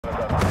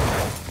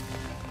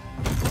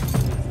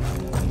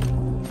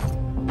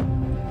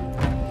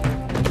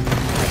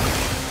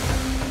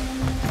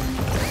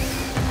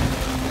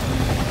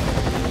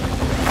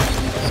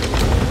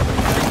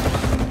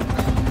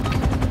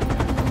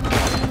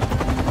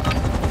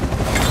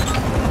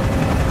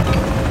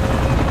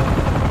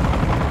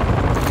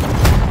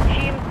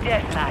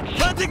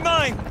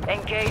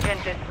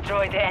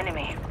Destroy the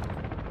enemy.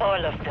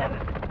 All of them.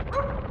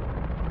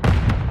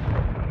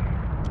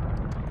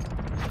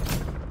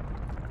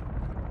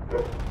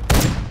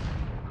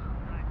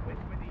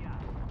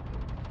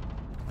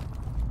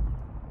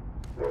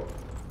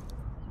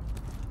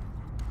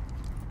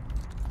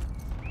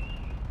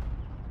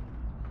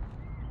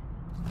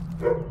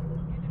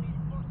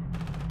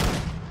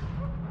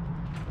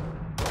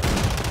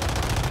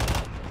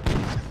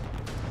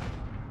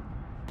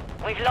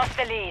 We've lost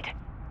the lead.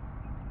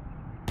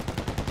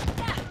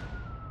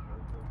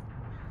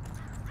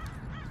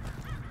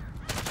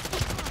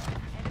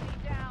 Enemy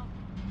down.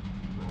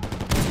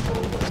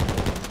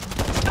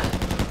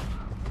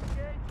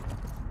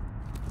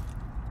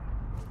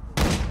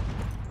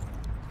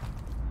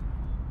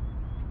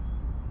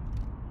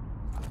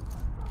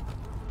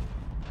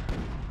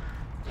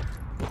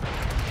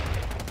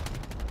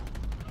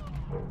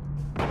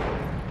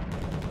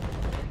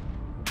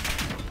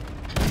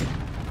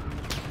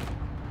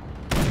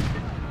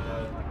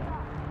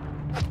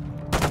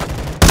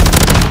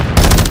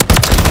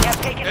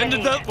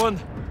 Ended that one.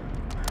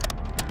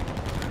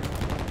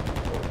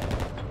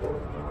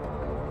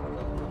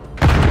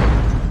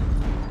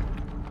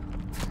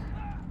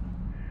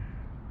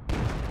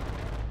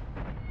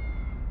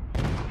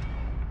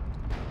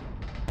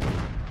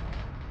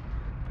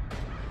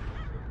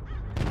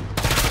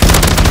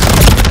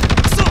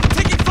 Stop!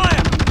 Taking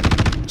fire!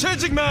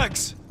 Changing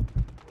mags!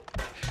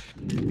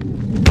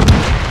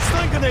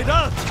 Stun grenade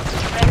out!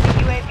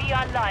 Friendly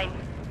UAV online.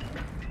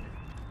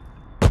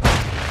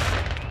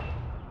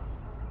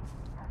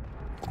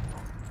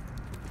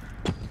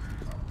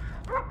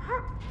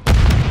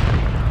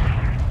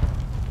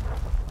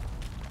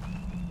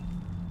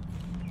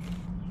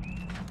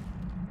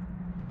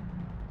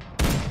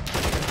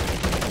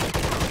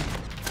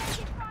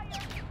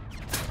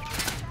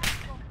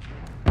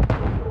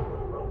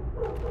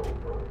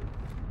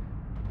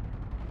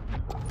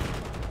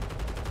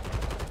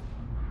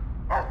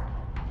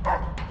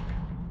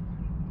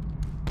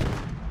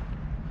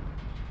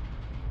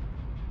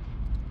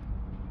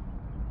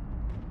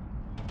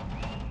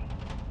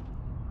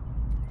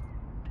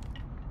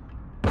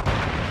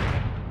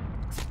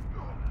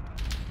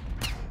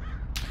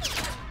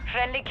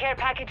 Friendly care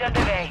package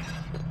underway.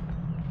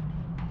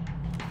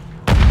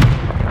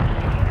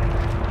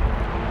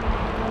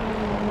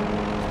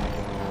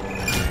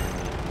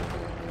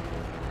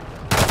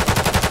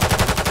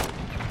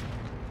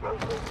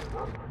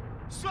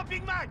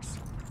 Swapping mags!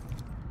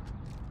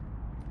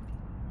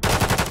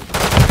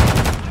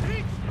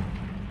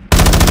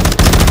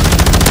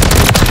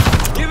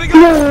 Giving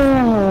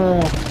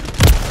up!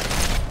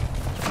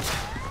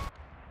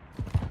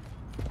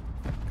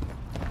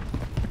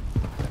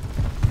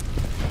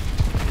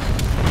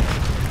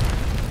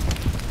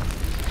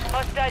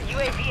 Hostile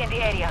UAV in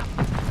the area.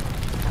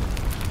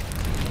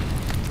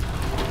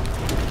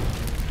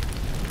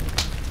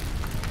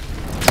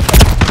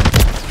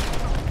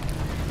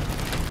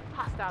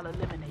 Hostile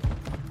eliminated.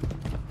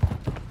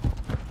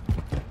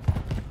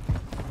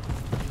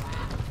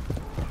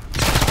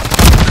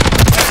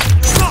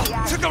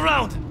 Stop! Took a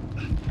round!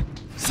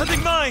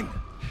 Setting mine!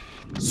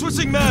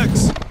 Switching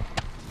mags!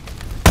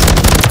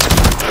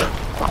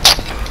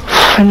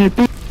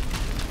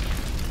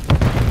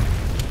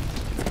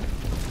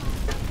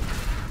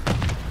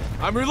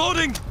 I'm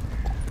reloading!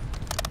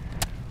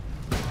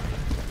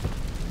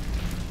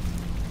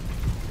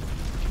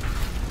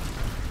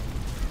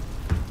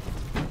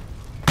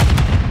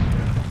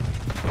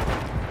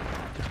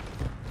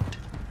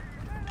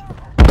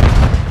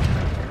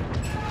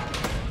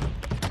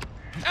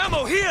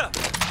 Ammo here!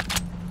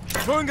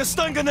 Throwing a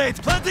stun grenade,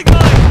 planting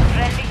mine!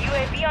 Friendly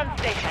UAV on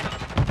station.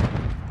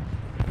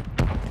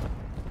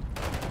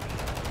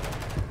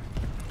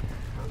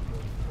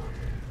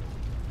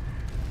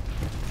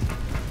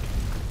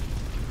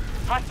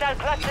 Hostile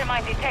cluster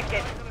mine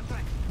detected.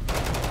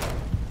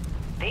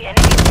 The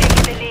enemy's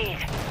taking the lead.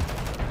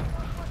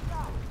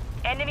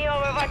 Enemy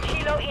over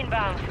Kilo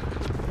inbound.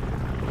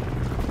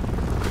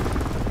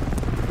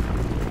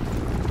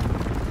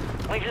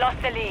 We've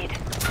lost the lead.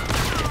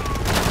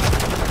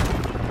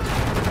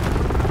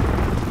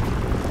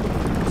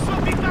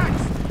 Swapping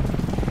mags!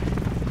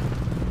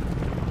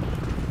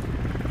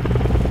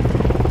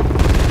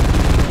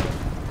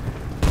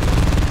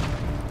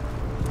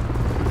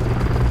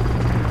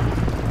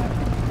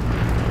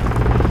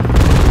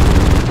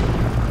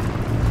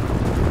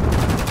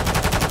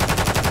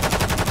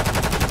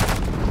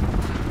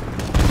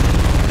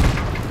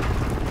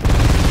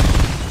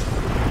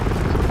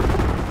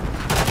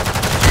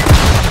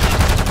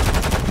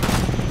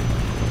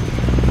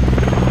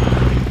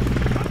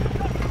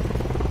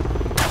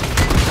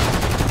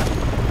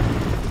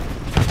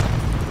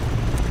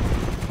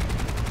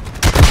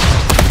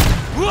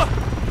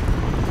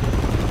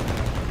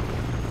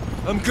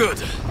 I'm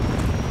good. Eyes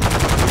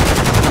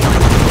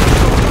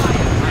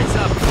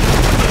up.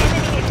 The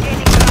enemy is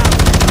gaining ground.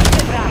 Push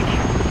it back.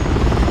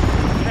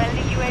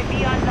 Friendly UAV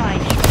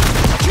online.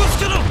 Just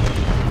get up!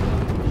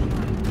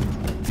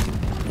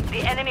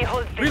 The enemy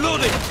holds the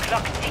Reloading. lead.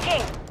 Clock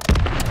ticking.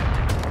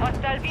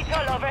 Hostile Hostile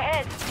VTOL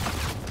overhead.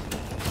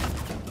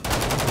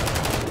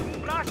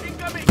 Blast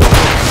incoming!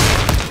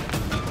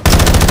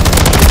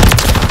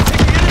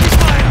 Taking enemy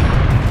fire!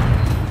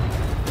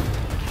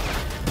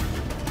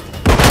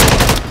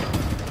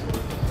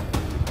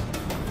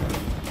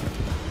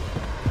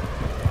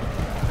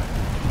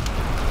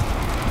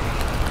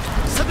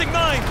 Setting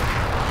mine!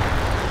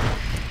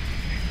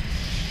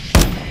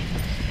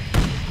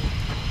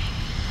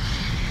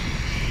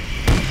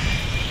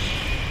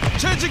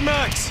 Changing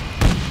mags!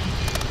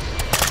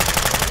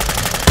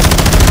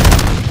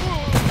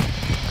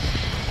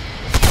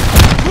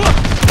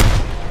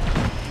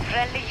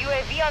 Friendly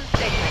UAV on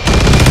station.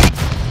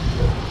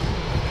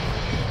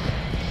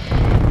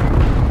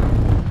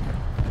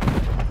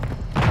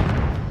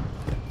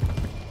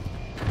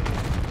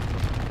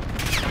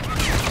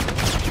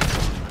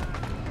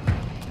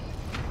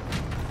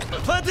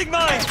 Planting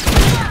mine!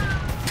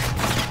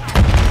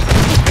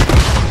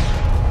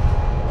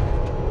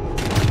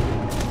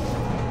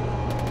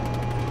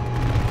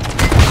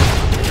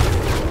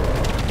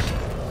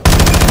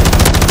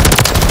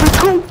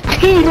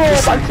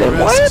 I said,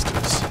 what?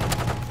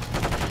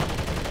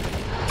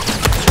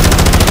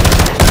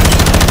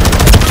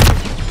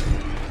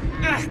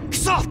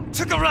 Xot!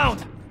 Took a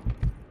round!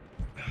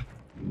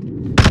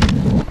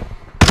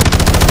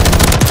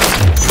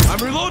 I'm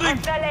reloading!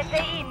 Hostile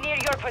SAE near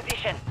your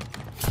position.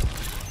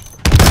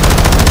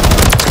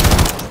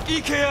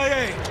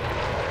 EKIA!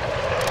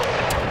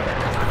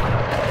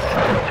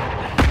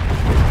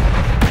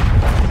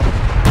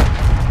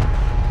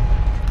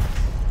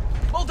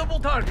 Multiple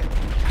target!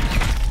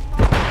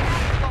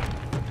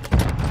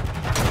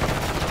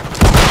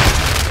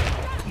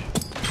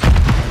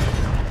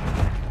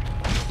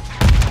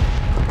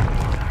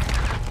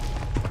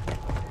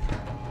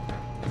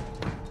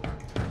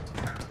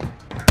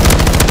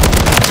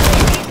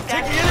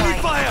 Taking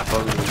enemy fire!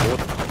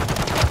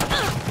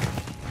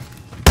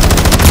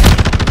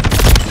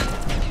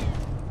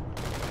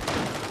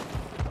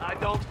 I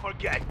don't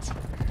forget.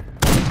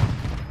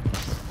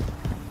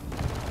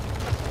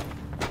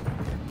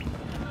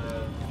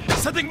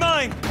 Setting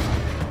mine!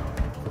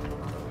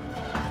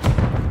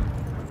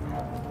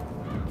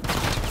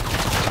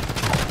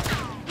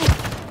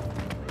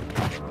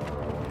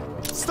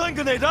 Stun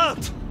grenade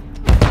out!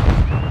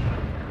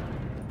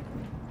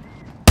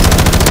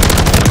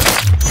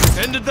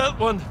 Ended that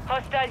one.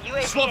 Hostile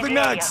UAV Swapping in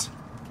the area. mags.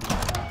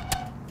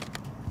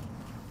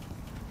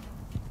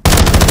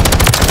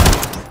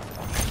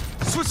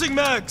 Switching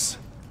mags.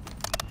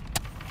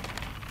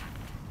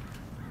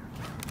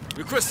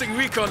 Requesting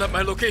recon at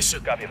my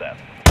location. Copy that.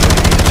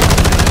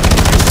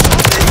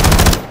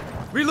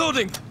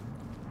 Reloading.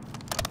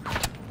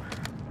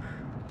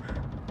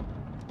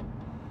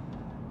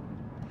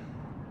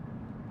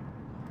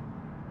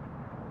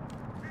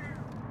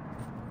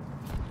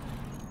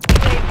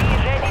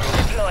 UAV ready to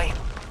deploy.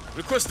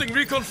 Requesting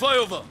recon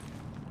flyover.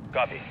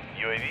 Copy.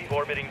 UAV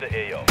orbiting the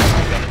AO.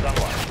 Gun is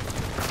online.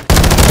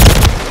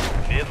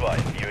 Be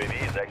advised,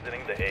 UAV is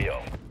exiting the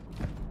AO.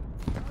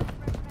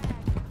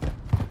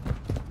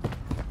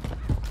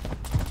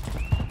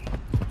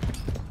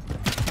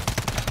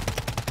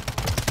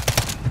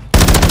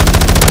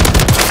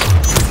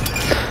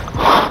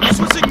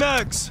 Switching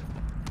mags.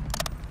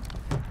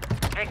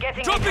 We're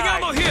getting Dropping in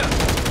hard. ammo here.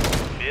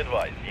 Be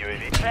advised,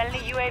 UAV. Friendly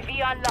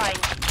UAV online.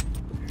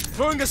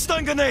 Throwing a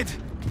stun grenade.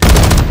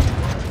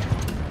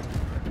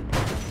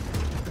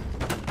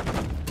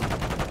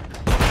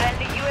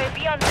 Friendly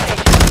UAV on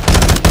station.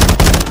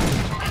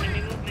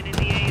 Enemy movement in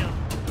the AO.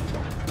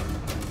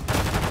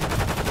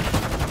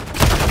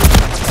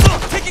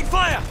 Stop! Taking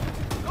fire!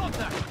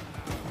 Contact!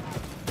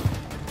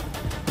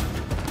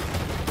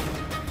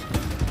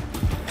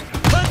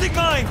 Planting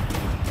mine!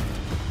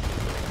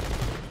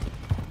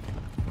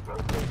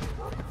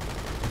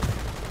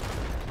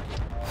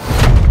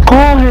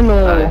 Oh,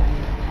 hello.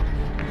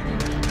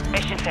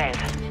 Mission failed.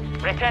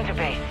 Return to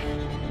base.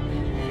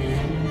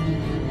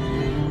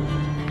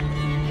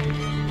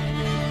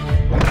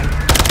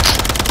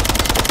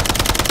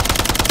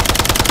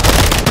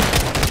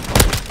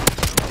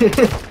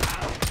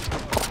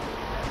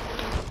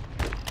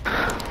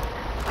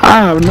 I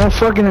have no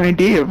fucking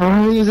idea, bro.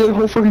 I use it the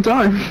whole fucking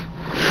time.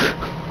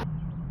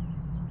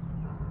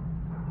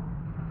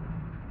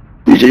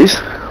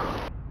 GG's.